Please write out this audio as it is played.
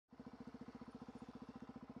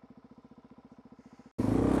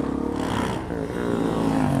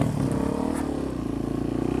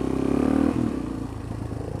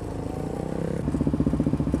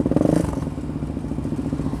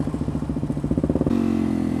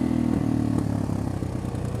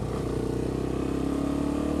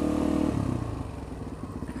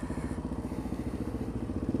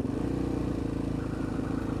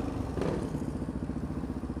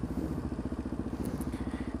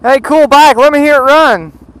Hey, cool bike. Let me hear it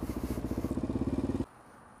run.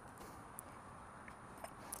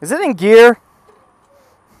 Is it in gear?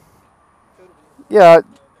 Yeah.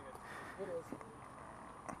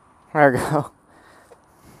 There we go.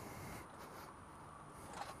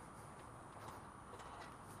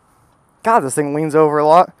 God, this thing leans over a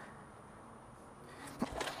lot.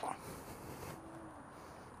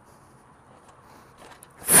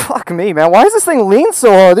 Fuck me, man. Why does this thing lean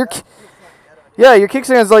so hard? Yeah, your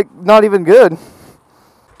kickstand's like not even good.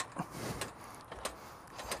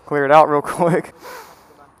 Clear it out real quick.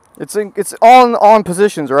 It's on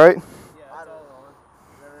positions, right?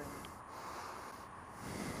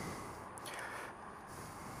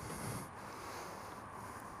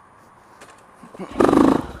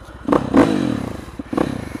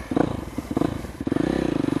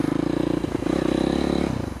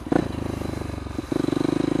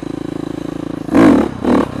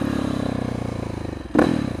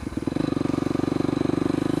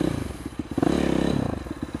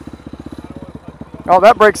 Oh,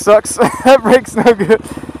 that brake sucks. That brake's no good.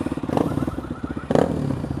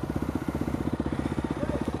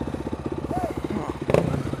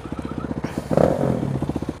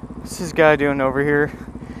 What's this guy doing over here?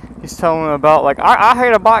 He's telling me about, like, I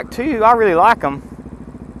hate a bike too. I really like them.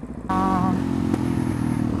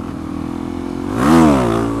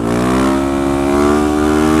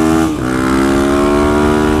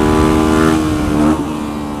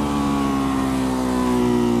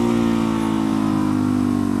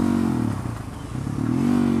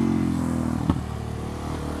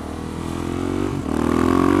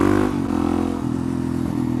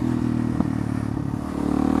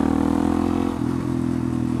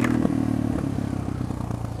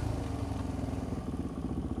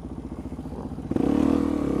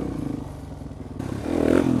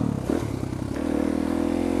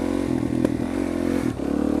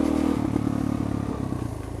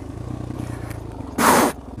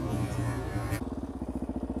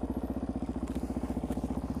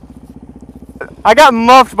 I got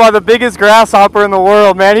muffed by the biggest grasshopper in the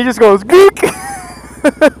world, man. He just goes gook.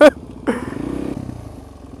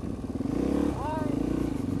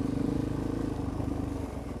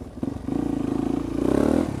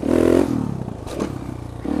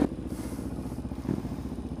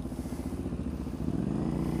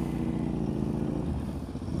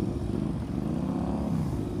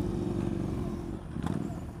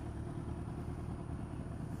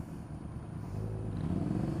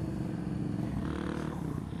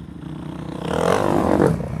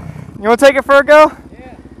 You want to take it for a go?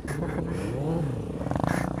 Yeah.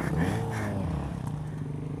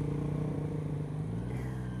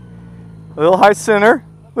 Little high center.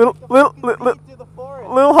 Little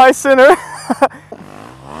high center.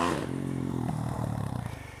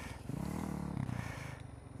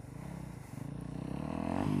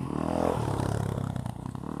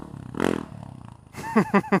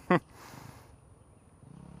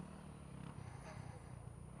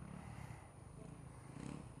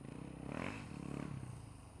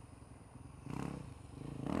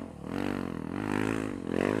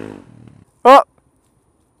 Oh,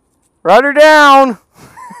 ride her down.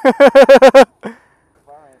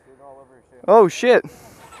 Oh shit.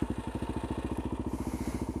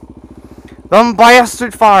 Them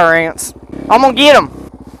bastard fire ants. I'm gonna get them.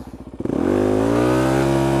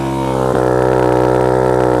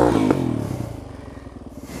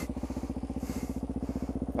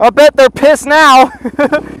 I bet they're pissed now.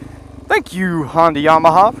 Thank you, Honda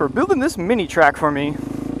Yamaha, for building this mini track for me.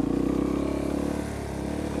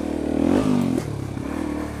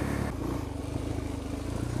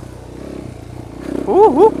 Ooh,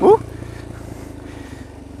 ooh, ooh.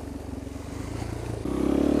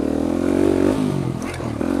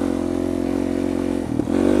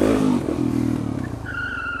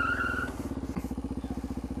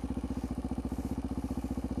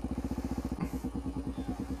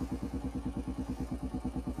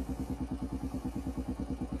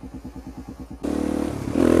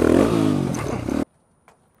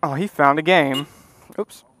 Oh, he found a game.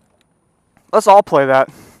 Oops. Let's all play that.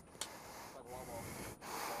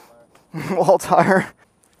 Wall tire.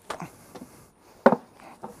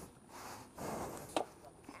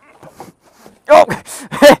 Oh!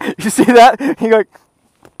 You see that? He like.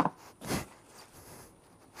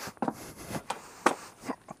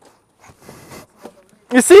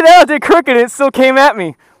 You see that? I did crooked. It still came at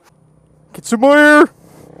me. Get some more.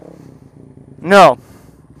 No.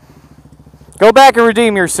 Go back and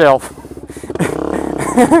redeem yourself.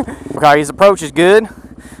 Okay, his approach is good.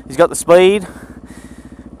 He's got the speed.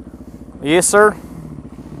 Yes, sir.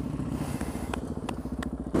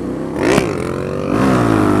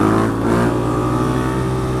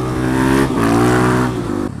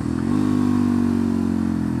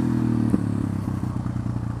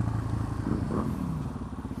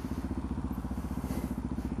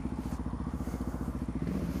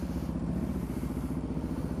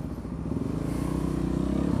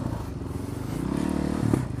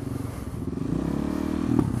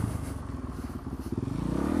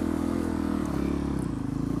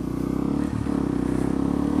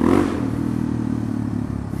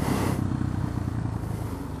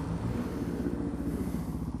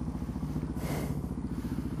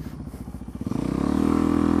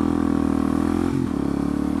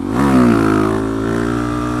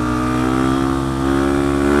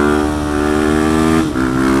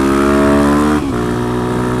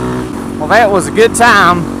 That was a good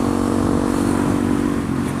time.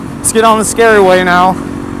 Let's get on the scary way now.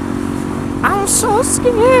 I'm so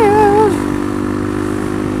scared.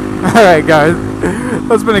 Alright guys,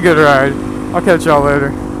 that's been a good ride. I'll catch y'all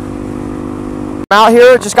later. Out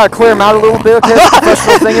here, just gotta clear them out a little bit. Okay,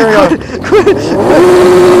 professional thing here.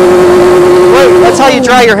 Wait, that's how you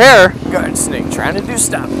dry your hair. Garden snake trying to do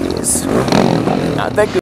stoppies. Not that good.